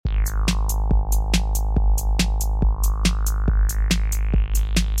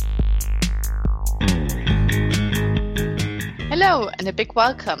Hello, and a big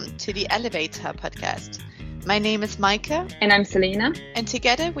welcome to the Elevator podcast. My name is Maike. And I'm Selena. And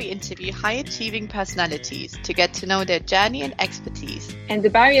together we interview high-achieving personalities to get to know their journey and expertise. And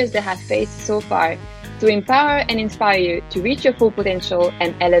the barriers they have faced so far to empower and inspire you to reach your full potential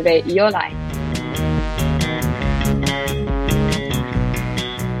and elevate your life.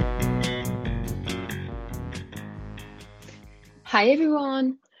 Hi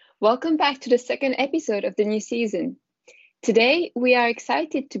everyone! Welcome back to the second episode of the new season. Today, we are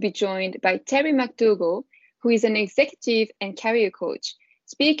excited to be joined by Terry McDougall, who is an executive and career coach,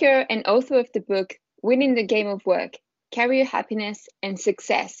 speaker and author of the book, Winning the Game of Work, Career Happiness and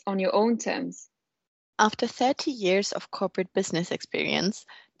Success on Your Own Terms. After 30 years of corporate business experience,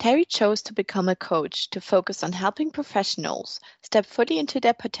 Terry chose to become a coach to focus on helping professionals step fully into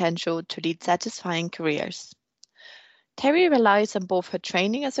their potential to lead satisfying careers. Terry relies on both her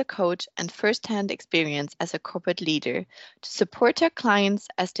training as a coach and first-hand experience as a corporate leader to support her clients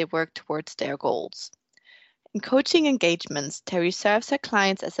as they work towards their goals. In coaching engagements, Terry serves her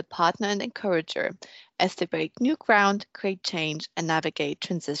clients as a partner and encourager as they break new ground, create change, and navigate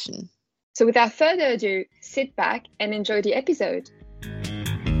transition. So without further ado, sit back and enjoy the episode.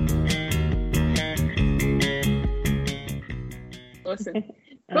 Awesome.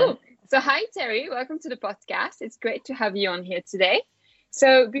 Cool. So hi, Terry. Welcome to the podcast. It's great to have you on here today.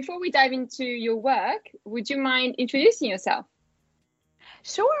 So before we dive into your work, would you mind introducing yourself?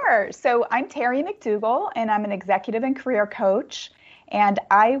 Sure. So I'm Terry McDougall, and I'm an executive and career coach. And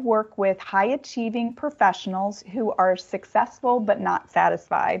I work with high-achieving professionals who are successful but not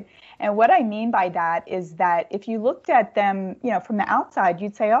satisfied. And what I mean by that is that if you looked at them, from the outside,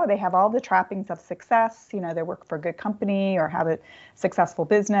 you'd say, oh, they have all the trappings of success. They work for a good company or have a successful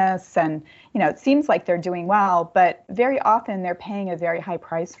business. And, it seems like they're doing well. But very often they're paying a very high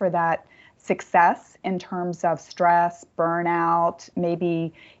price for that success in terms of stress, burnout,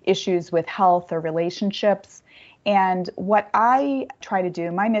 maybe issues with health or relationships. And what I try to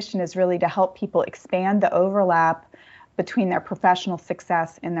do, my mission is really to help people expand the overlap between their professional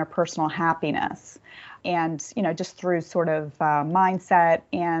success and their personal happiness. And, just through sort of mindset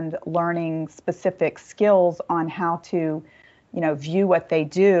and learning specific skills on how to, view what they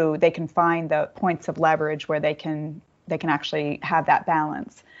do, they can find the points of leverage where they can actually have that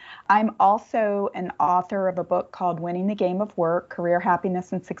balance. I'm also an author of a book called Winning the Game of Work, Career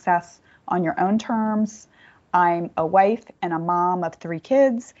Happiness and Success on Your Own Terms. I'm a wife and a mom of 3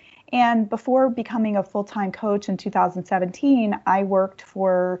 kids. And before becoming a full-time coach in 2017, I worked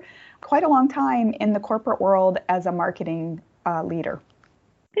for quite a long time in the corporate world as a marketing leader.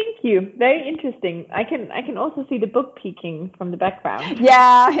 Thank you. Very interesting. I can also see the book peeking from the background.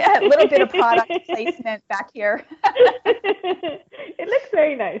 Yeah, a little bit of product placement back here. It looks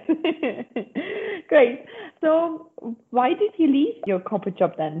very nice. Great. So why did you leave your corporate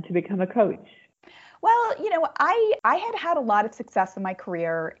job then to become a coach? Well, I had a lot of success in my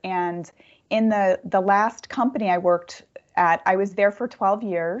career, and in the last company I worked at, I was there for 12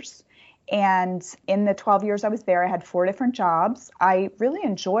 years. And in the 12 years I was there, I had 4 different jobs. I really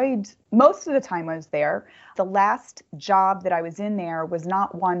enjoyed most of the time I was there. The last job that I was in there was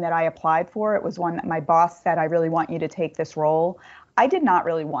not one that I applied for. It was one that my boss said, I really want you to take this role. I did not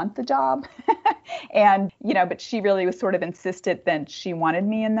really want the job. And, but she really was sort of insistent that she wanted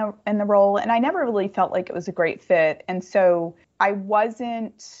me in the role. And I never really felt like it was a great fit. And so I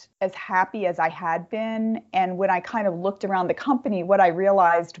wasn't as happy as I had been. And when I kind of looked around the company, what I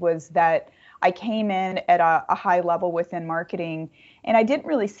realized was that I came in at a high level within marketing, and I didn't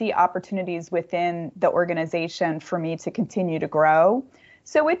really see opportunities within the organization for me to continue to grow.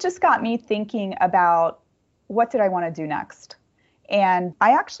 So it just got me thinking about, what did I want to do next? And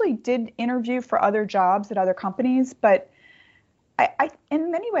I actually did interview for other jobs at other companies, but I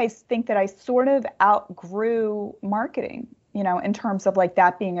in many ways think that I sort of outgrew marketing, in terms of like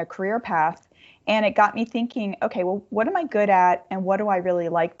that being a career path. And it got me thinking, okay, well, what am I good at and what do I really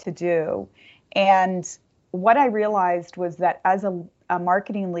like to do? And what I realized was that as a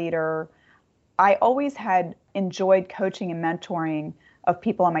marketing leader, I always had enjoyed coaching and mentoring of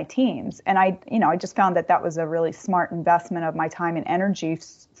people on my teams. And I just found that was a really smart investment of my time and energy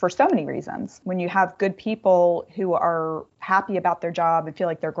for so many reasons. When you have good people who are happy about their job and feel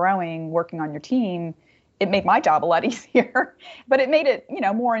like they're growing, working on your team, it made my job a lot easier, but it made it,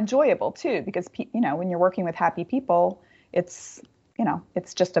 more enjoyable too, because, when you're working with happy people, it's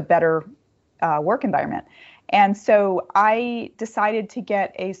just a better work environment. And so I decided to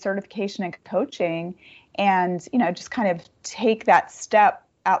get a certification in coaching and, just kind of take that step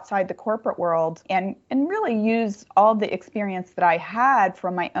outside the corporate world and really use all the experience that I had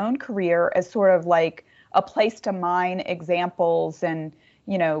from my own career as sort of like a place to mine examples and,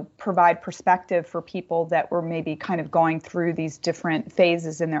 provide perspective for people that were maybe kind of going through these different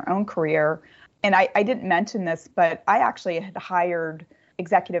phases in their own career. And I didn't mention this, but I actually had hired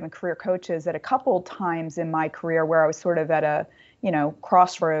executive and career coaches at a couple times in my career where I was sort of at a,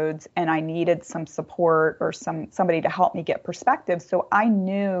 crossroads and I needed some support or somebody to help me get perspective. So I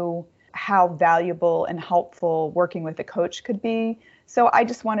knew how valuable and helpful working with a coach could be. So I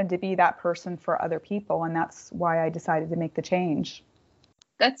just wanted to be that person for other people. And that's why I decided to make the change.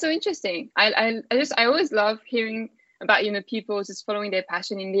 That's so interesting. I always love hearing about, people just following their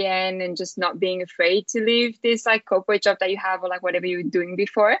passion in the end and just not being afraid to leave this like corporate job that you have or like whatever you were doing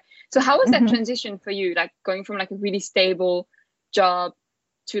before. So how was that transition for you? Like going from like a really stable job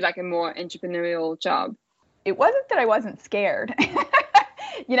to like a more entrepreneurial job? It wasn't that I wasn't scared.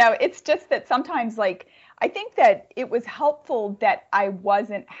 It's just that sometimes like, I think that it was helpful that I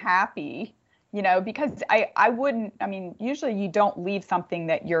wasn't happy, because I wouldn't, usually you don't leave something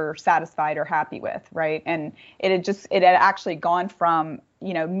that you're satisfied or happy with, right? And it had actually gone from,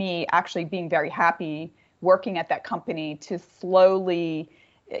 me actually being very happy working at that company to slowly,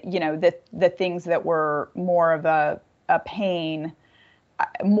 the things that were more of a pain,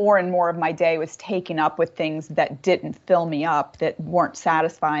 more and more of my day was taken up with things that didn't fill me up, that weren't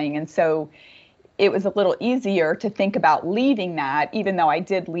satisfying. And so it was a little easier to think about leaving that, even though I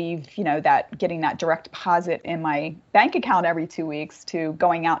did leave, that getting that direct deposit in my bank account every 2 weeks to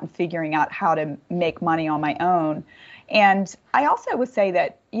going out and figuring out how to make money on my own. And I also would say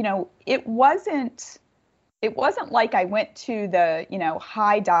that, it wasn't like I went to the,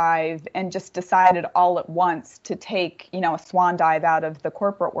 high dive and just decided all at once to take, a swan dive out of the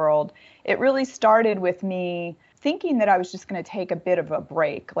corporate world. It really started with me thinking that I was just going to take a bit of a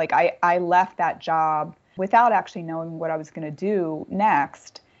break. Like I left that job without actually knowing what I was going to do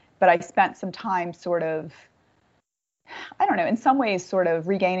next. But I spent some time sort of, I don't know, in some ways sort of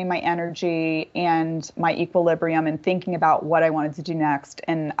regaining my energy and my equilibrium and thinking about what I wanted to do next.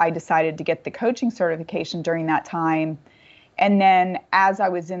 And I decided to get the coaching certification during that time. And then as I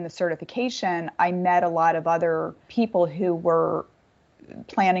was in the certification, I met a lot of other people who were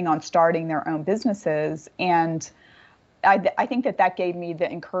planning on starting their own businesses. And I think that gave me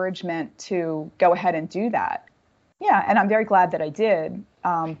the encouragement to go ahead and do that. Yeah, and I'm very glad that I did.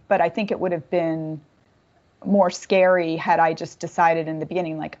 But I think it would have been more scary had I just decided in the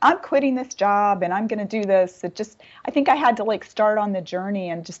beginning, like, I'm quitting this job and I'm going to do this. I think I had to like start on the journey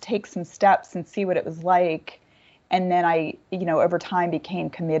and just take some steps and see what it was like. And then I, over time became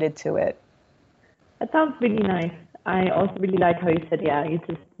committed to it. That sounds really nice. I also really like how you said, you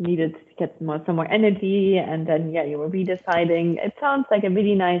just needed to get some more energy and then, you were redeciding. It sounds like a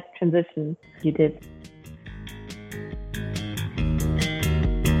really nice transition you did.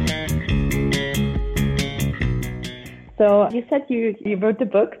 So you said you wrote the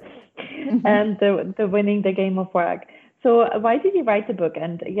book and the Winning the Game of Work. So why did you write the book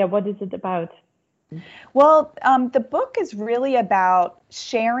and what is it about? Well, the book is really about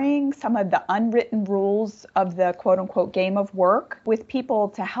sharing some of the unwritten rules of the quote unquote game of work with people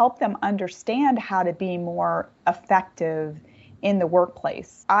to help them understand how to be more effective in the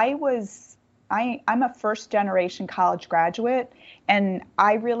workplace. I'm a first generation college graduate, and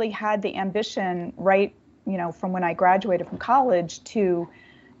I really had the ambition right, from when I graduated from college to,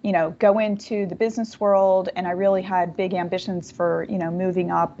 go into the business world. And I really had big ambitions for,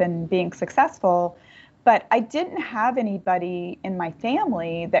 moving up and being successful. But I didn't have anybody in my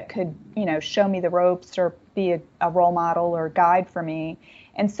family that could, show me the ropes or be a role model or guide for me.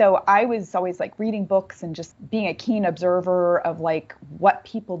 And so I was always like reading books and just being a keen observer of like what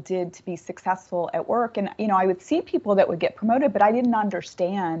people did to be successful at work. And, I would see people that would get promoted, but I didn't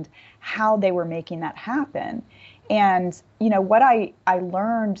understand how they were making that happen. And, what I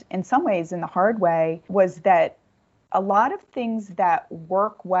learned in some ways in the hard way was that a lot of things that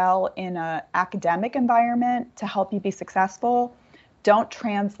work well in an academic environment to help you be successful don't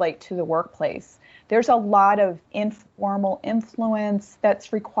translate to the workplace. There's a lot of informal influence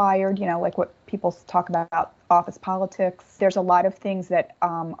that's required, like what people talk about office politics. There's a lot of things that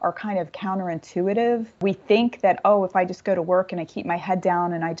are kind of counterintuitive. We think that, if I just go to work and I keep my head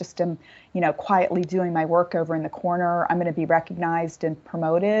down and I just am, quietly doing my work over in the corner, I'm going to be recognized and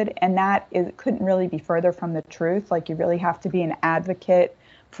promoted. And couldn't really be further from the truth. Like, you really have to be an advocate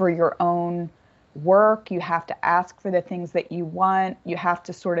for your own work. You have to ask for the things that you want. You have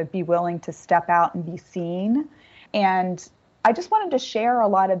to sort of be willing to step out and be seen. And I just wanted to share a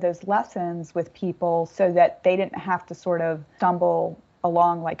lot of those lessons with people so that they didn't have to sort of stumble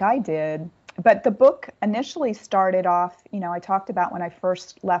along like I did. But the book initially started off, I talked about when I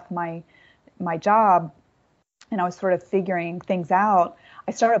first left my job, and I was sort of figuring things out,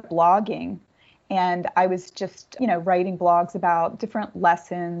 I started blogging. And I was just, writing blogs about different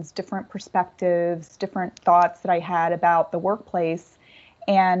lessons, different perspectives, different thoughts that I had about the workplace.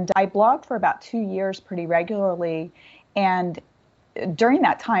 And I blogged for about 2 years pretty regularly. And during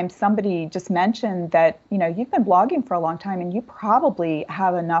that time, somebody just mentioned that, you've been blogging for a long time and you probably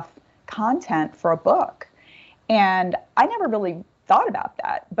have enough content for a book. And I never really thought about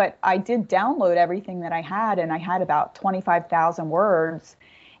that, but I did download everything that I had, and I had about 25,000 words.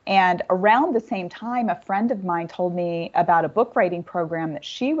 And around the same time, a friend of mine told me about a book writing program that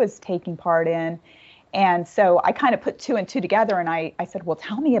she was taking part in. And so I kind of put two and two together, and I said, well,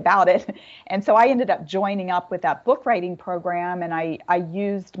 tell me about it. And so I ended up joining up with that book writing program, and I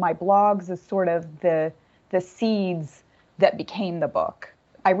used my blogs as sort of the seeds that became the book.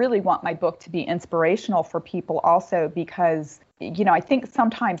 I really want my book to be inspirational for people also because, I think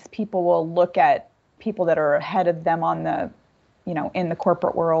sometimes people will look at people that are ahead of them on the, in the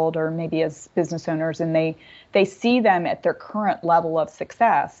corporate world or maybe as business owners, and they see them at their current level of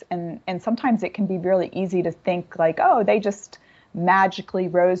success. And sometimes it can be really easy to think like, oh, they just magically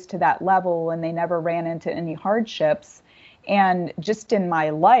rose to that level and they never ran into any hardships. And just in my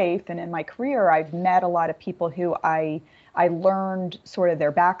life and in my career, I've met a lot of people who I learned sort of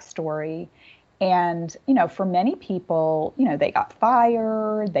their backstory. And, for many people, they got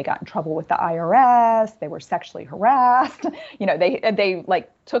fired, they got in trouble with the IRS, they were sexually harassed, they like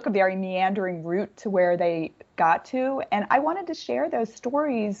took a very meandering route to where they got to. And I wanted to share those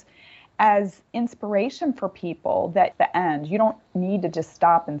stories as inspiration for people that at the end, you don't need to just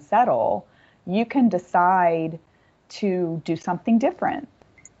stop and settle. You can decide to do something different.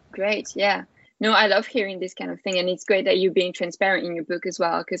 Great. Yeah. No, I love hearing this kind of thing. And it's great that you're being transparent in your book as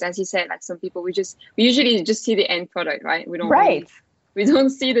well. Because as you said, like some people, we usually just see the end product, right? We don't we don't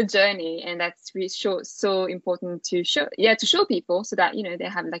see the journey. And that's really so important to show people so that, they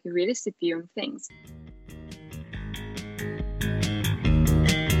have like a realistic view on things.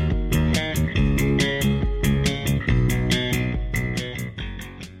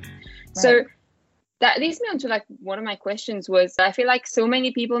 Right. So that leads me on to like one of my questions was, I feel like so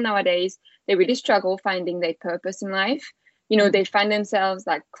many people nowadays, they really struggle finding their purpose in life. They find themselves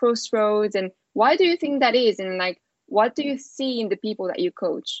like crossroads. And why do you think that is? And like, what do you see in the people that you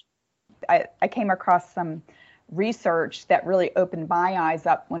coach? I came across some research that really opened my eyes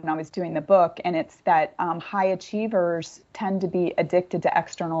up when I was doing the book. And it's that high achievers tend to be addicted to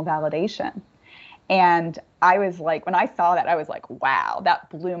external validation. And I was like, when I saw that, I was like, wow, that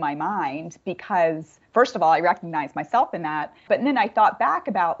blew my mind because first of all, I recognized myself in that. But then I thought back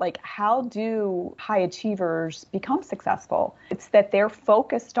about like, how do high achievers become successful? It's that they're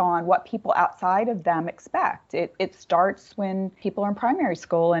focused on what people outside of them expect. It starts when people are in primary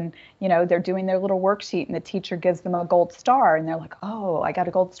school and, they're doing their little worksheet and the teacher gives them a gold star and they're like, oh, I got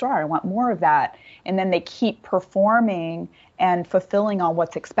a gold star. I want more of that. And then they keep performing and fulfilling on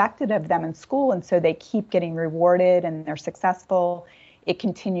what's expected of them in school. And so they keep getting rewarded and they're successful. It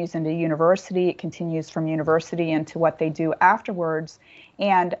continues into university. It continues from university into what they do afterwards.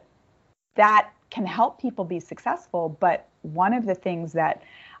 And that can help people be successful. But one of the things that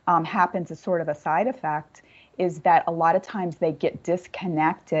happens as sort of a side effect is that a lot of times they get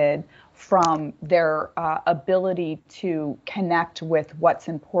disconnected from their ability to connect with what's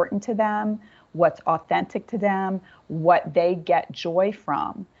important to them, what's authentic to them, what they get joy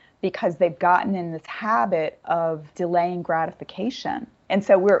from, because they've gotten in this habit of delaying gratification. And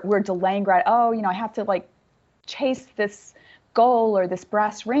so we're delaying I have to like chase this goal or this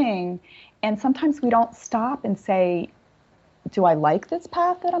brass ring. And sometimes we don't stop and say, do I like this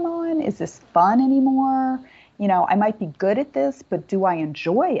path that I'm on? Is this fun anymore? I might be good at this, but do I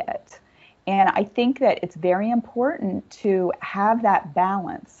enjoy it? And I think that it's very important to have that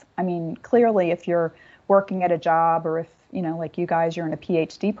balance. I mean, clearly, if you're working at a job or if, like you guys, you're in a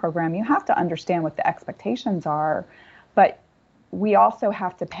PhD program, you have to understand what the expectations are. But we also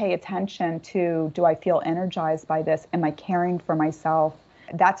have to pay attention to, do I feel energized by this? Am I caring for myself?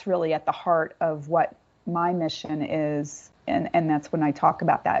 That's really at the heart of what my mission is. And that's when I talk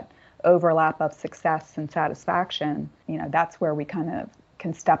about that overlap of success and satisfaction. That's where we kind of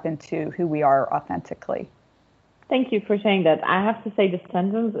can step into who we are authentically. Thank you for saying that. I have to say this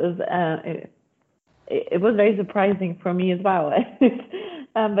sentence is, it was very surprising for me as well.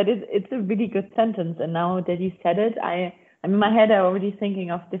 But it's a really good sentence. And now that you said it, I'm in my head, I'm already thinking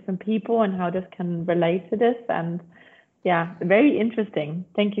of different people and how this can relate to this. And yeah, very interesting.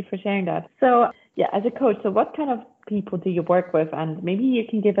 Thank you for sharing that. So yeah, as a coach, so what kind of people do you work with? And maybe you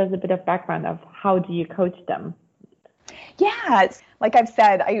can give us a bit of background of how do you coach them? Yeah, it's, like I've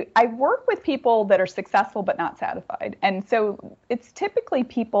said, I work with people that are successful but not satisfied. And so it's typically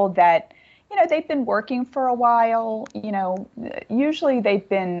people that, they've been working for a while, usually they've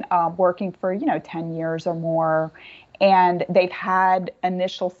been working for, 10 years or more, and they've had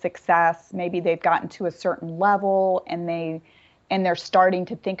initial success. Maybe they've gotten to a certain level and they're starting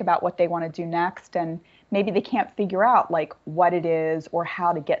to think about what they want to do next. And maybe they can't figure out like what it is or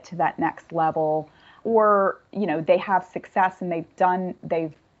how to get to that next level. Or, they have success and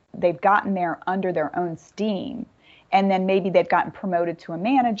they've gotten there under their own steam. And then maybe they've gotten promoted to a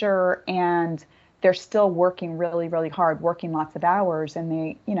manager and they're still working really, really hard, working lots of hours,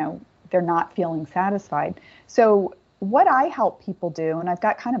 and they're not feeling satisfied. So what I help people do, and I've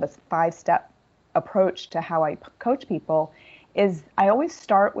got kind of a 5-step approach to how I coach people, is I always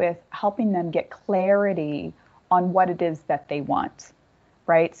start with helping them get clarity on what it is that they want.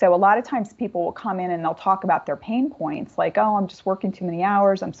 Right? So a lot of times people will come in and they'll talk about their pain points, like, oh, I'm just working too many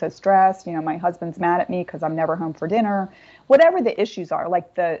hours. I'm so stressed. My husband's mad at me because I'm never home for dinner, whatever the issues are,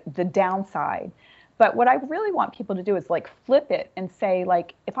 like the downside. But what I really want people to do is like flip it and say,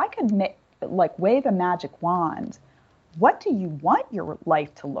 like, if I could wave a magic wand, what do you want your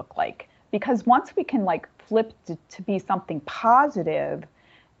life to look like? Because once we can like flip to be something positive,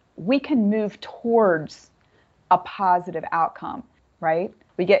 we can move towards a positive outcome. Right?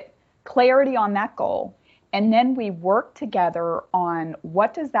 We get clarity on that goal, and then we work together on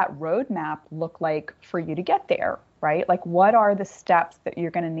what does that roadmap look like for you to get there, right? Like, what are the steps that you're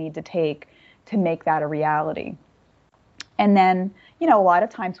going to need to take to make that a reality? And then, a lot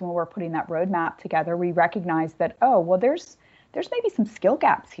of times when we're putting that roadmap together, we recognize that, oh, well, there's maybe some skill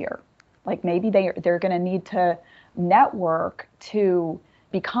gaps here. Like maybe they're going to need to network to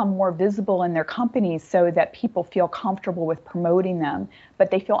become more visible in their companies so that people feel comfortable with promoting them, but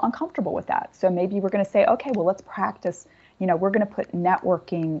they feel uncomfortable with that. So maybe we're going to say, okay, well, let's practice, we're going to put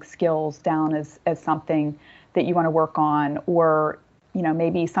networking skills down as something that you want to work on. Or,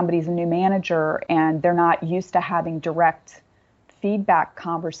 maybe somebody's a new manager and they're not used to having direct feedback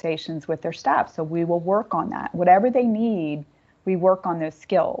conversations with their staff. So we will work on that. Whatever they need, we work on those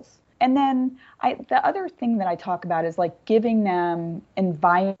skills. And then the other thing that I talk about is like giving them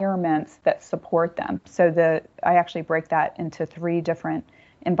environments that support them. So I actually break that into 3 different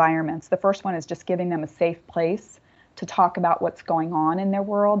environments. The first one is just giving them a safe place to talk about what's going on in their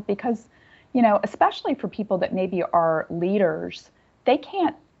world, because, especially for people that maybe are leaders, they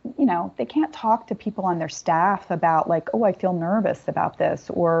can't talk to people on their staff about like, oh, I feel nervous about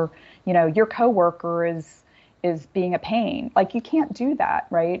this, or, your coworker is being a pain. Like you can't do that,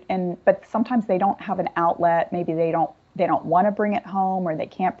 right? But sometimes they don't have an outlet. Maybe they don't want to bring it home, or they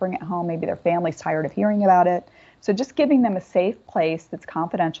can't bring it home. Maybe their family's tired of hearing about it. So just giving them a safe place that's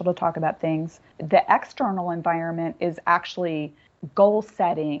confidential to talk about things. The external environment is actually goal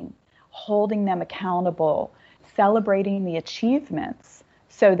setting, holding them accountable, celebrating the achievements,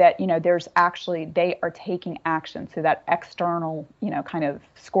 so that, they are taking action. So that external, kind of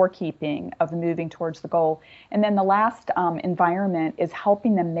scorekeeping of moving towards the goal. And then the last environment is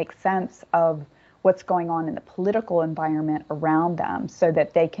helping them make sense of what's going on in the political environment around them so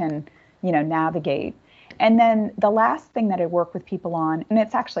that they can, navigate. And then the last thing that I work with people on, and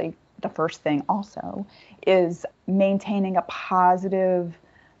it's actually the first thing also, is maintaining a positive,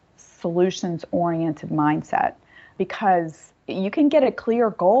 solutions-oriented mindset. Because you can get a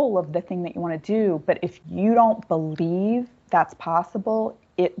clear goal of the thing that you want to do, but if you don't believe that's possible,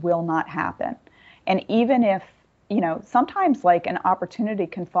 it will not happen. And even if, sometimes like an opportunity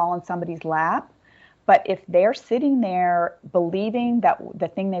can fall in somebody's lap, but if they're sitting there believing that the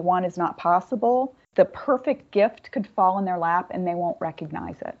thing they want is not possible, the perfect gift could fall in their lap and they won't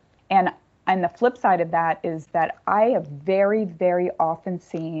recognize it. And the flip side of that is that I have very, very often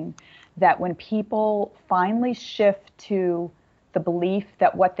seen that when people finally shift to the belief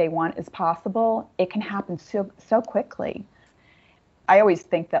that what they want is possible, it can happen so quickly. I always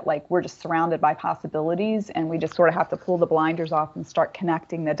think that like we're just surrounded by possibilities, and we just sort of have to pull the blinders off and start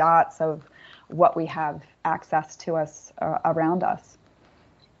connecting the dots of what we have access to us around us.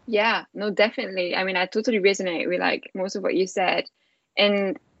 Yeah, no, definitely. I mean, I totally resonate with like most of what you said.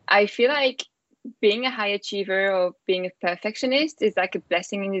 And I feel like being a high achiever or being a perfectionist is like a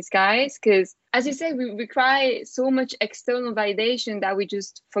blessing in disguise, because as you said, we require so much external validation that we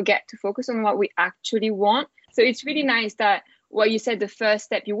just forget to focus on what we actually want. So it's really nice that what you said, the first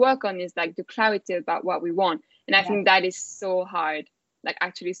step you work on is like the clarity about what we want. And I think that is so hard, like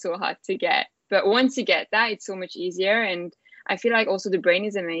actually so hard to get. But once you get that, it's so much easier. And I feel like also the brain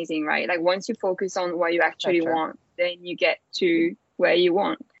is amazing, right? Like once you focus on what you actually want, then you get to where you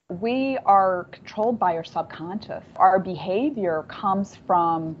want. we are controlled by our subconscious. Our behavior comes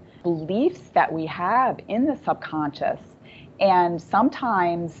from beliefs that we have in the subconscious. And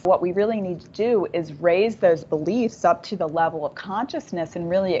sometimes what we really need to do is raise those beliefs up to the level of consciousness and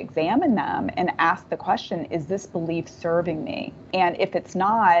really examine them and ask the question, is this belief serving me? And if it's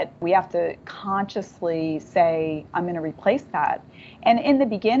not, we have to consciously say, I'm going to replace that. And in the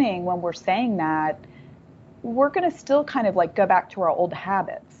beginning, when we're saying that, we're going to still kind of like go back to our old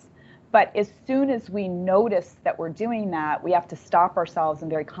habits. But as soon as we notice that we're doing that, we have to stop ourselves and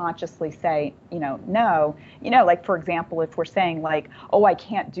very consciously say, no. Like, for example, if we're saying like, oh, I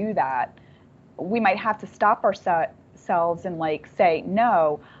can't do that, we might have to stop ourselves and like say,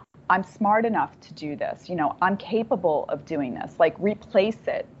 no, I'm smart enough to do this. I'm capable of doing this, like replace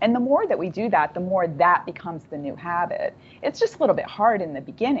it. And the more that we do that, the more that becomes the new habit. It's just a little bit hard in the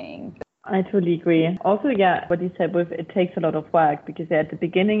beginning. I totally agree. Also, yeah, what you said with it takes a lot of work because at the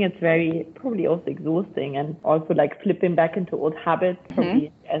beginning it's very probably also exhausting, and also like flipping back into old habits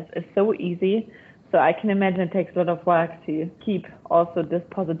probably is so easy. So I can imagine it takes a lot of work to keep also this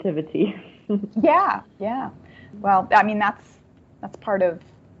positivity. Yeah. Well, I mean, that's part of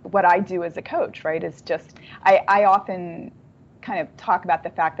what I do as a coach, right? Is just I often kind of talk about the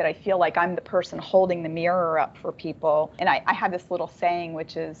fact that I feel like I'm the person holding the mirror up for people. And I have this little saying,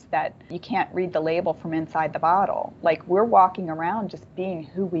 which is that you can't read the label from inside the bottle. Like, we're walking around just being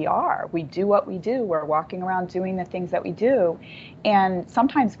who we are. We do what we do. We're walking around doing the things that we do. And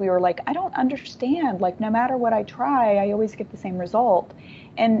sometimes we were like, I don't understand. Like, no matter what I try, I always get the same result.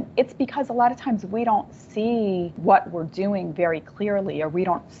 And it's because a lot of times we don't see what we're doing very clearly, or we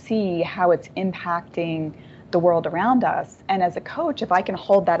don't see how it's impacting the world around us. And as a coach, if I can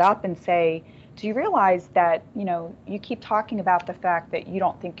hold that up and say, do you realize that, you keep talking about the fact that you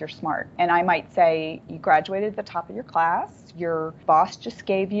don't think you're smart? And I might say, you graduated at the top of your class, your boss just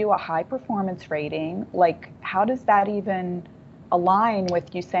gave you a high performance rating. Like, how does that even align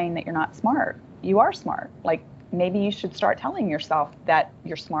with you saying that you're not smart? You are smart. Like, maybe you should start telling yourself that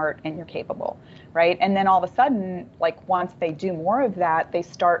you're smart and you're capable, right? And then all of a sudden, like, once they do more of that, they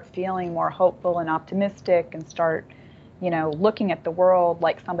start feeling more hopeful and optimistic and start, looking at the world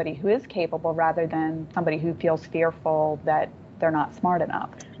like somebody who is capable rather than somebody who feels fearful that they're not smart enough.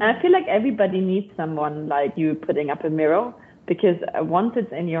 And I feel like everybody needs someone like you putting up a mirror, because once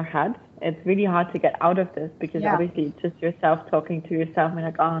it's in your head, it's really hard to get out of this, because obviously it's just yourself talking to yourself and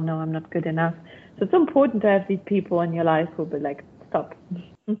like, oh no, I'm not good enough. So it's important to have these people in your life who will be like, stop.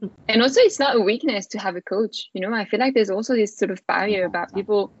 And also, it's not a weakness to have a coach. I feel like there's also this sort of barrier about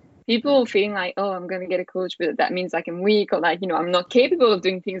people feeling like, oh, I'm going to get a coach, but that means like I'm weak, or like, I'm not capable of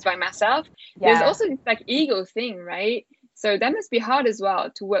doing things by myself. Yeah. There's also this like ego thing, right? So that must be hard as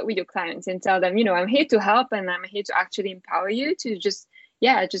well, to work with your clients and tell them, I'm here to help, and I'm here to actually empower you to just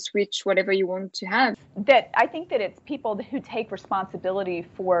reach whatever you want to have. That I think that it's people who take responsibility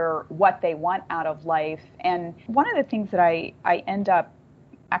for what they want out of life. And one of the things that I end up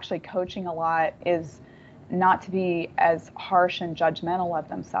actually coaching a lot is not to be as harsh and judgmental of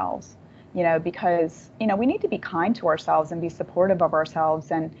themselves, because, we need to be kind to ourselves and be supportive of ourselves.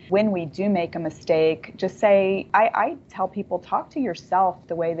 And when we do make a mistake, just say, I tell people, talk to yourself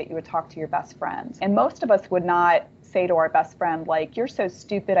the way that you would talk to your best friend. And most of us would not say to our best friend, like, you're so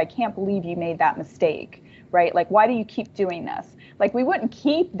stupid, I can't believe you made that mistake, right? Like, why do you keep doing this? Like, we wouldn't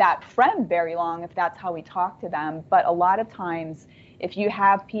keep that friend very long if that's how we talk to them. But a lot of times, if you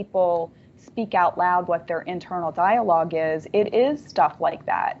have people speak out loud what their internal dialogue is, it is stuff like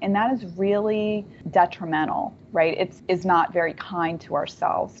that. And that is really detrimental, right? It's not very kind to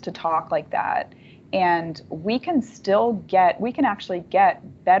ourselves to talk like that. And we can actually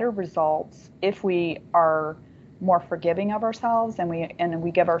get better results if we are more forgiving of ourselves, and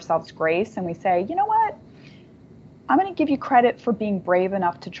we give ourselves grace, and we say, you know what? I'm going to give you credit for being brave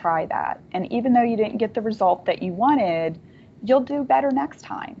enough to try that. And even though you didn't get the result that you wanted, you'll do better next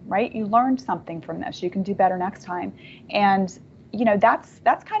time, right? You learned something from this. You can do better next time. And,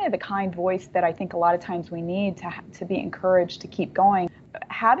 that's kind of the kind voice that I think a lot of times we need to be encouraged to keep going.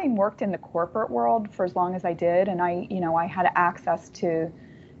 Having worked in the corporate world for as long as I did, and I had access to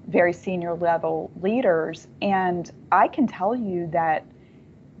very senior level leaders, and I can tell you that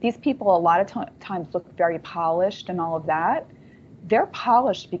these people a lot of times look very polished and all of that. They're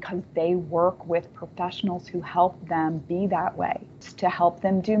polished because they work with professionals who help them be that way, to help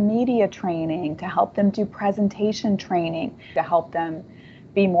them do media training, to help them do presentation training, to help them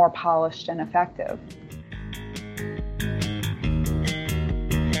be more polished and effective.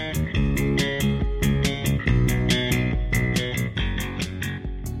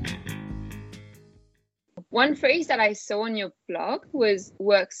 One phrase that I saw on your blog was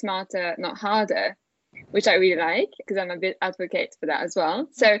work smarter, not harder, which I really like because I'm a bit advocate for that as well.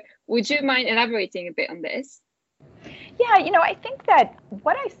 So would you mind elaborating a bit on this? Yeah, I think that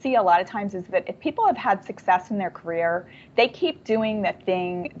what I see a lot of times is that if people have had success in their career, they keep doing the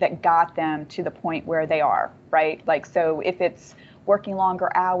thing that got them to the point where they are, right? Like, so if it's working longer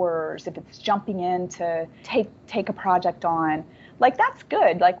hours, if it's jumping in to take a project on, like, that's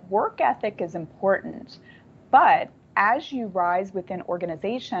good. Like, work ethic is important. But as you rise within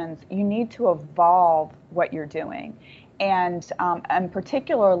organizations, you need to evolve what you're doing. And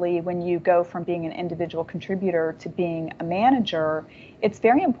particularly when you go from being an individual contributor to being a manager, it's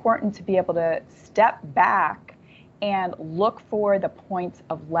very important to be able to step back and look for the points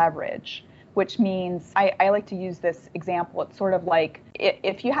of leverage, which means I like to use this example. It's sort of like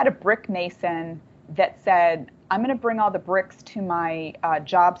if you had a brick mason that said, I'm going to bring all the bricks to my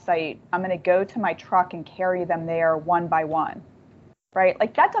job site. I'm going to go to my truck and carry them there one by one. Right?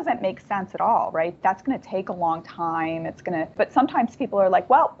 Like, that doesn't make sense at all, right? That's going to take a long time. But sometimes people are like,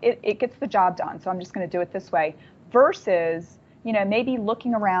 well, it gets the job done, so I'm just going to do it this way. Versus, maybe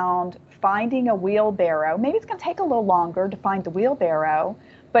looking around, finding a wheelbarrow. Maybe it's going to take a little longer to find the wheelbarrow,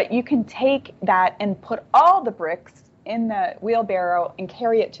 but you can take that and put all the bricks in the wheelbarrow and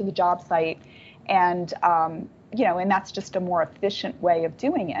carry it to the job site. And, and that's just a more efficient way of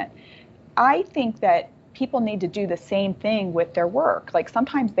doing it. I think that people need to do the same thing with their work. Like,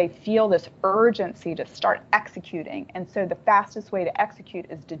 sometimes they feel this urgency to start executing. And so the fastest way to execute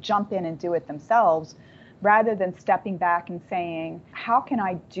is to jump in and do it themselves, rather than stepping back and saying, how can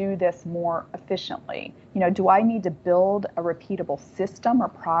I do this more efficiently? Do I need to build a repeatable system or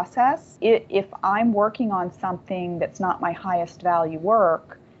process? If I'm working on something that's not my highest value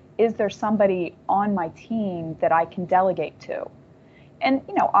work, is there somebody on my team that I can delegate to? And,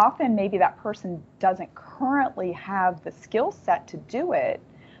 often maybe that person doesn't currently have the skill set to do it,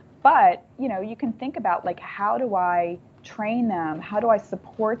 but, you can think about, like, how do I train them? How do I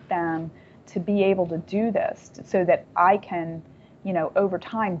support them to be able to do this so that I can, over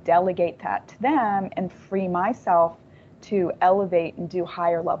time delegate that to them and free myself to elevate and do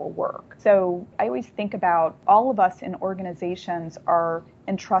higher level work. So I always think about all of us in organizations are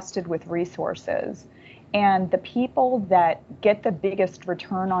entrusted with resources. And the people that get the biggest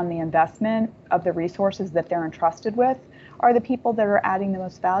return on the investment of the resources that they're entrusted with are the people that are adding the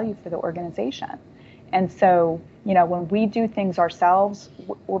most value for the organization. And so, when we do things ourselves,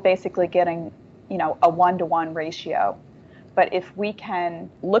 we're basically getting, a 1-to-1 ratio. But if we can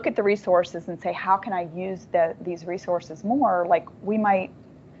look at the resources and say, how can I use these resources more? Like, we might,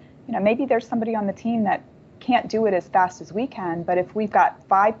 maybe there's somebody on the team that can't do it as fast as we can, but if we've got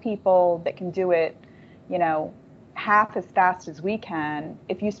 5 people that can do it, half as fast as we can,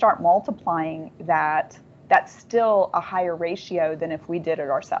 if you start multiplying that, that's still a higher ratio than if we did it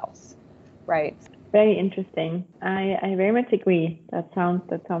ourselves, right? Very interesting. I very much agree. That sounds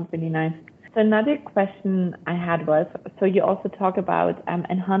really nice. So another question I had was, so you also talk about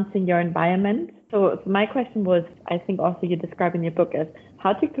enhancing your environment. So my question was, I think also you describe in your book as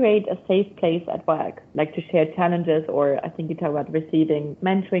how to create a safe place at work, like to share challenges, or I think you talk about receiving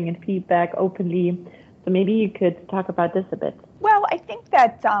mentoring and feedback openly. So maybe you could talk about this a bit. Well, I think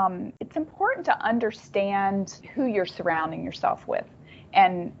that it's important to understand who you're surrounding yourself with.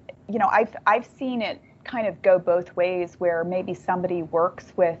 And, I've seen it kind of go both ways, where maybe somebody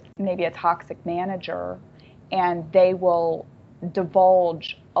works with maybe a toxic manager and they will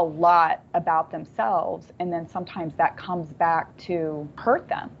divulge a lot about themselves, and then sometimes that comes back to hurt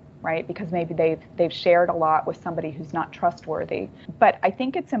them, right? Because maybe they've shared a lot with somebody who's not trustworthy. But I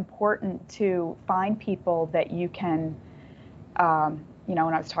think it's important to find people that you can,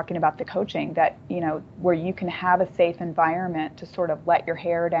 when I was talking about the coaching, that, where you can have a safe environment to sort of let your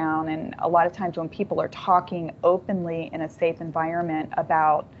hair down. And a lot of times when people are talking openly in a safe environment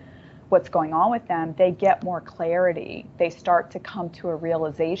about what's going on with them, they get more clarity. They start to come to a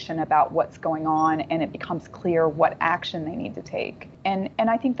realization about what's going on, and it becomes clear what action they need to take. And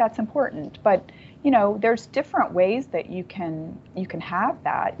I think that's important. But, there's different ways that you can have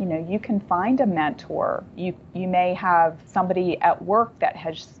that. You can find a mentor. You may have somebody at work that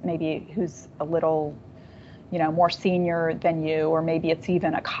has who's a little, more senior than you, or maybe it's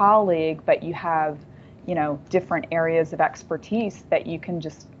even a colleague, but you have, different areas of expertise that you can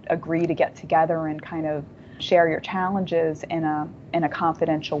just agree to get together and kind of share your challenges in a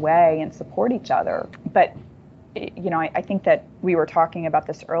confidential way and support each other. But I think that we were talking about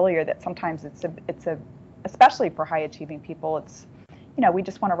this earlier, that sometimes it's a especially for high achieving people, it's we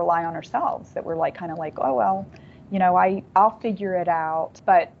just want to rely on ourselves, that we're kind of like, oh well, I'll figure it out.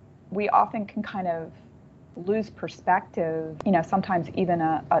 But we often can kind of lose perspective, sometimes even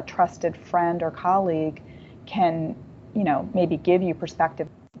a trusted friend or colleague can, maybe give you perspective.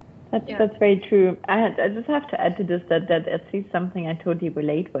 That's very true. I just have to add to this that actually something I totally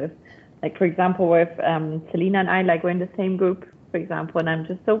relate with. Like, for example, with Selena and I, like, we're in the same group, for example, and I'm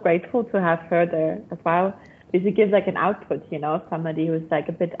just so grateful to have her there as well. Because it gives like an output, somebody who's like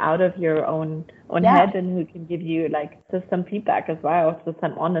a bit out of your own head and who can give you like just some feedback as well, just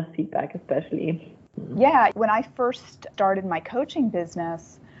some honest feedback especially. Yeah, when I first started my coaching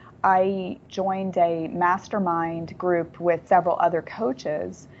business, I joined a mastermind group with several other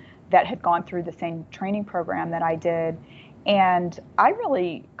coaches that had gone through the same training program that I did. And I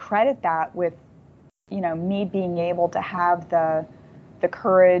really credit that with, me being able to have the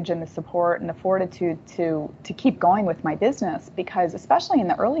courage and the support and the fortitude to keep going with my business, because especially in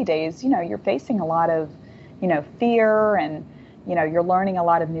the early days, you're facing a lot of, fear, and, you're learning a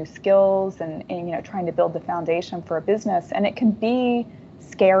lot of new skills and trying to build the foundation for a business. And it can be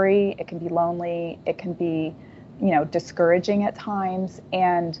scary, it can be lonely, it can be, discouraging at times.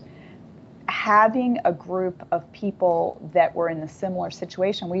 And having a group of people that were in the similar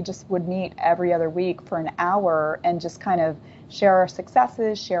situation, we just would meet every other week for an hour and just kind of share our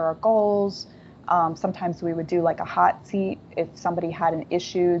successes, share our goals. Sometimes we would do like a hot seat if somebody had an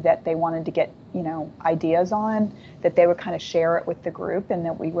issue that they wanted to get, ideas on, that they would kind of share it with the group, and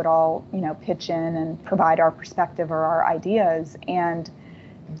that we would all, pitch in and provide our perspective or our ideas. And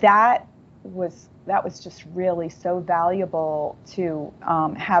that was just really so valuable to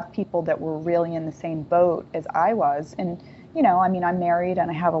have people that were really in the same boat as I was. And, I'm married and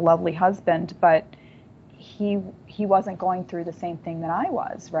I have a lovely husband, but he wasn't going through the same thing that I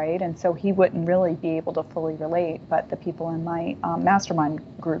was, right? And so he wouldn't really be able to fully relate, but the people in my mastermind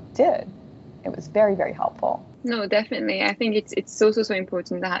group did. It was very, very helpful. No, definitely. I think it's so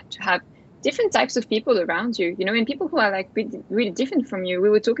important to have different types of people around you, and people who are like really different from you. We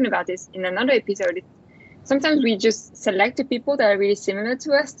were talking about this in another episode. Sometimes we just select the people that are really similar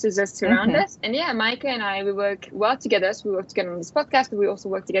to us to just surround us. And yeah, Micah and I, we work well together. So we work together on this podcast, but we also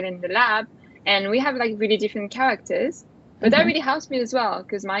work together in the lab. And we have like really different characters. But that really helps me as well,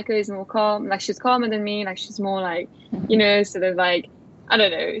 because Micah is more calm, like she's calmer than me, like she's more like, sort of like, I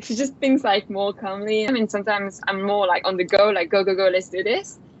don't know, she just thinks like more calmly. I mean, sometimes I'm more like on the go, like go, let's do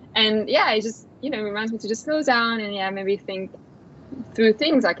this. And yeah, it just, reminds me to just slow down and maybe think through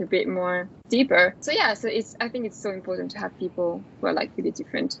things like a bit more deeper. So yeah, I think it's so important to have people who are like really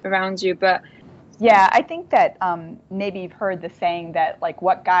different around you. But yeah, I think that maybe you've heard the saying that like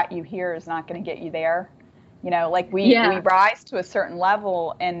what got you here is not going to get you there. Like we rise to a certain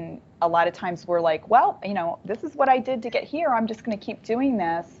level, and a lot of times we're like, well, this is what I did to get here. I'm just going to keep doing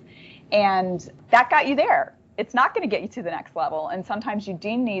this. And that got you there. It's not going to get you to the next level. And sometimes you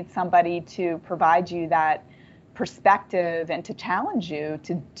do need somebody to provide you that perspective and to challenge you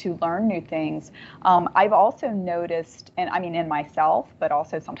to learn new things. I've also noticed, and I mean in myself, but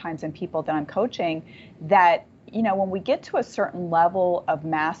also sometimes in people that I'm coaching, that, when we get to a certain level of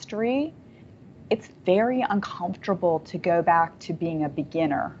mastery, it's very uncomfortable to go back to being a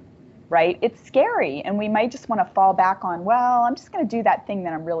beginner, right? It's scary. And we might just want to fall back on, well, I'm just going to do that thing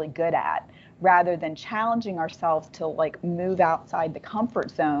that I'm really good at, rather than challenging ourselves to like move outside the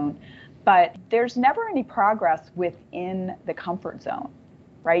comfort zone. But there's never any progress within the comfort zone,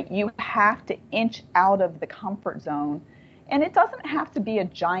 right? You have to inch out of the comfort zone. And it doesn't have to be a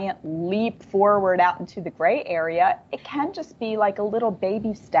giant leap forward out into the gray area. It can just be like a little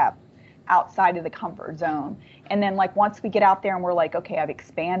baby step outside of the comfort zone. And then like once we get out there and we're like, okay, I've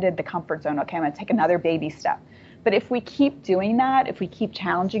expanded the comfort zone. Okay, I'm going to take another baby step. But if we keep doing that, if we keep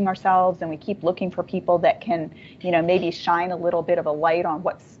challenging ourselves and we keep looking for people that can, maybe shine a little bit of a light on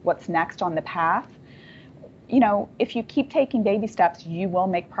what's next on the path, if you keep taking baby steps, you will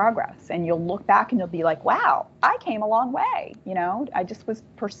make progress, and you'll look back and you'll be like, wow, I came a long way. I just was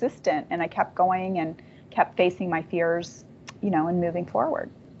persistent and I kept going and kept facing my fears, and moving forward.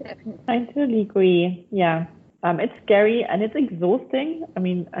 I totally agree. Yeah. It's scary and it's exhausting. I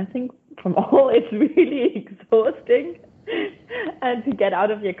mean, I think from all, it's really exhausting and to get out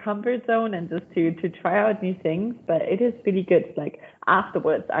of your comfort zone and just to try out new things. But it is really good. Like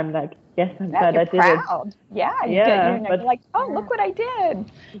afterwards, I'm like, yes, I'm glad I did proud. it. Yeah. You're like, oh, look what I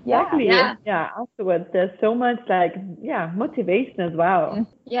did. Exactly. Yeah. Afterwards, there's so much motivation as well.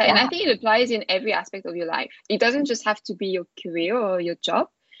 Yeah. And I think it applies in every aspect of your life. It doesn't just have to be your career or your job.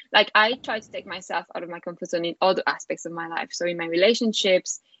 Like I try to take myself out of my comfort zone in all the aspects of my life. So in my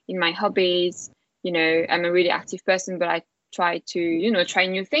relationships, in my hobbies, I'm a really active person, but I try to, try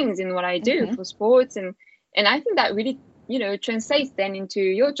new things in what I do for sports. And I think that really, translates then into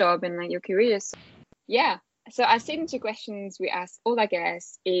your job and like your career. So, Yeah. So our signature questions we ask all our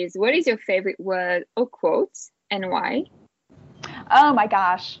guests is, what is your favorite word or quote and why? Oh my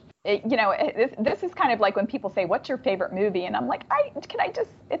gosh. This is kind of like when people say, what's your favorite movie? And I'm like,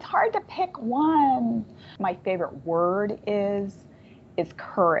 it's hard to pick one. My favorite word is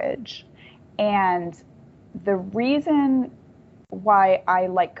courage. And the reason why I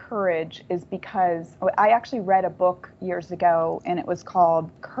like courage is because I actually read a book years ago, and it was called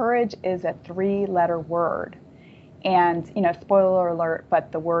Courage is a 3-letter word. And, spoiler alert,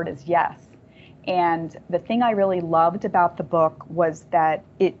 but the word is yes. And the thing I really loved about the book was that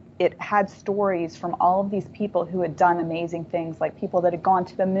it had stories from all of these people who had done amazing things, like people that had gone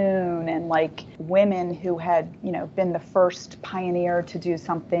to the moon, and like women who had, been the first pioneer to do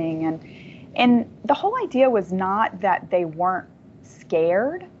something. And the whole idea was not that they weren't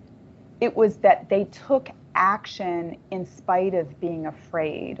scared. It was that they took action in spite of being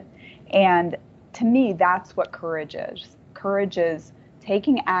afraid. And to me, that's what courage is. Courage is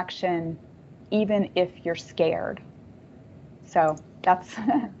taking action even if you're scared. So that's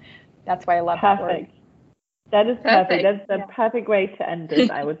why I love that word. That is perfect. That's the perfect way to end this,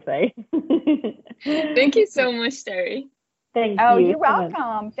 I would say. Thank you so much, Terry. Thank you. Oh, you're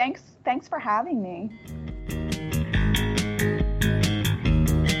welcome. Thanks for having me.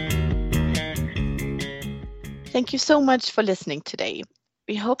 Thank you so much for listening today.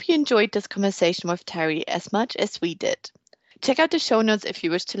 We hope you enjoyed this conversation with Terry as much as we did. Check out the show notes if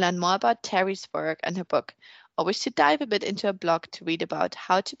you wish to learn more about Terry's work and her book, or wish to dive a bit into her blog to read about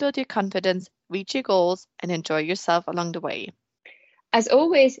how to build your confidence, reach your goals, and enjoy yourself along the way. As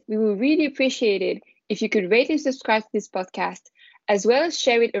always, we will really appreciate it if you could rate and subscribe to this podcast, as well as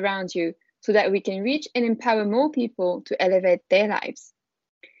share it around you so that we can reach and empower more people to elevate their lives.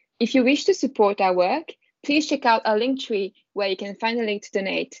 If you wish to support our work, please check out our link tree where you can find a link to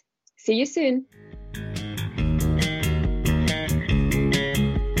donate. See you soon.